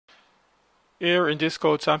Here in this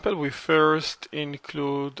code sample, we first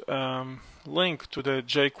include link to the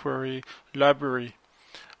jQuery library.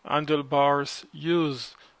 Handlebars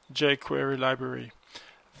use jQuery library.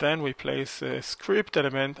 Then we place a script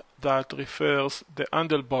element that refers the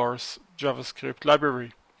Handlebars JavaScript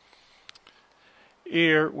library.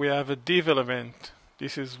 Here we have a div element.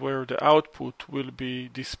 This is where the output will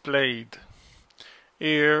be displayed.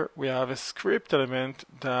 Here we have a script element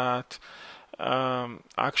that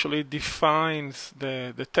actually defines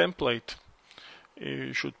the template.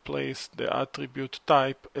 You should place the attribute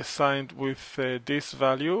type assigned with this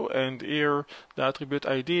value, and here the attribute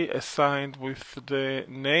ID assigned with the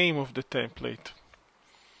name of the template.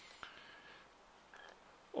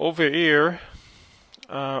 Over here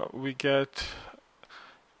we get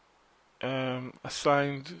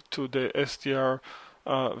assigned to the str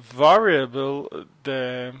variable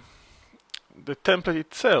the template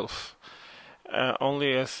itself.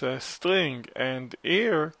 Only as a string, and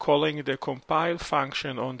here calling the compile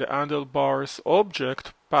function on the handlebars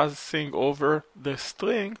object passing over the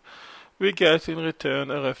string, we get in return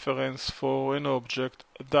a reference for an object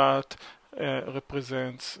that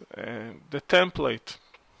represents the template.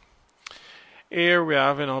 Here we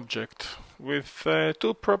have an object with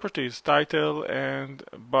two properties, title and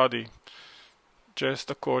body, just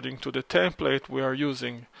according to the template we are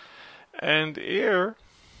using. And here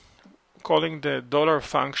calling the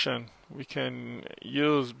 $function we can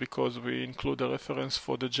use because we include a reference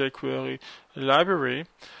for the jQuery library,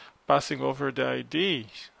 passing over the ID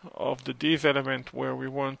of the div element where we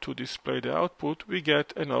want to display the output, we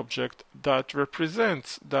get an object that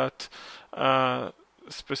represents that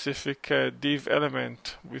specific div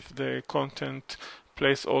element with the content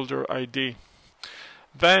placeholder ID.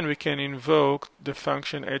 Then we can invoke the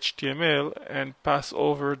function HTML and pass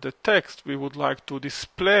over the text we would like to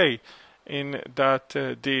display in that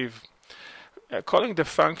div. Calling the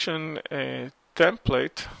function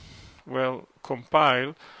template, well,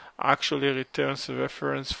 compile, actually returns a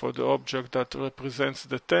reference for the object that represents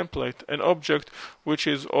the template, an object which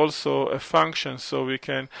is also a function, so we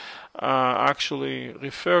can actually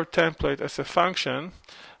refer template as a function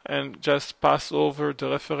and just pass over the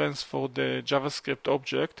reference for the JavaScript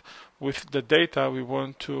object with the data we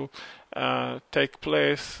want to take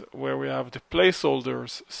place where we have the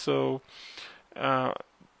placeholders. So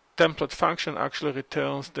template function actually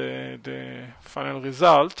returns the final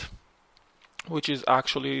result, which is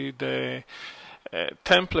actually the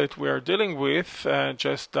template we are dealing with,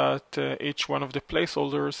 just that each one of the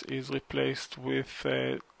placeholders is replaced with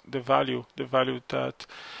the value that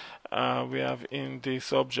we have in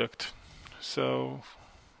this object. So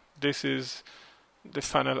this is the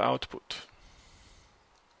final output.